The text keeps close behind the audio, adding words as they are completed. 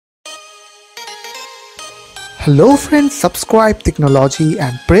Hello friends, subscribe Tricknology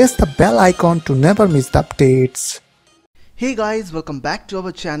and press the bell icon to never miss the updates. Hey guys, welcome back to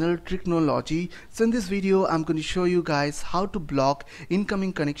our channel Tricknology. So in this video I'm going to show you guys how to block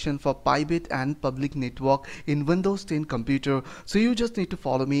incoming connection for private and public network in Windows 10 computer. So you just need to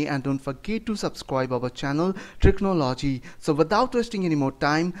follow me and don't forget to subscribe our channel Tricknology. So without wasting any more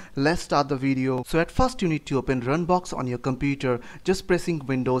time, let's start the video. So at first you need to open Run box on your computer, just pressing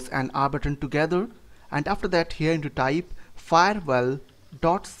Windows and R button together. And after that, here you need to type firewall.cpl.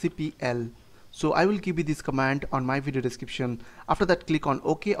 So I will give you this command on my video description. After that, click on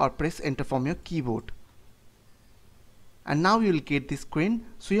OK or press enter from your keyboard. And now you will get this screen.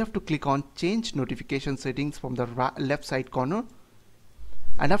 So you have to click on change notification settings from the left side corner.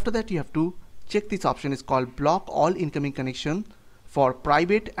 And after that, you have to check this option is called block all incoming connection for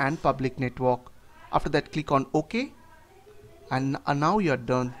private and public network. After that, click on OK. And now you are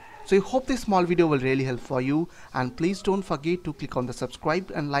done. So I hope this small video will really help for you, and please don't forget to click on the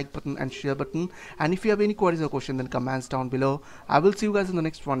subscribe and like button and share button. And if you have any queries or questions, then comments down below. I will see you guys in the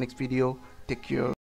next video. Take care.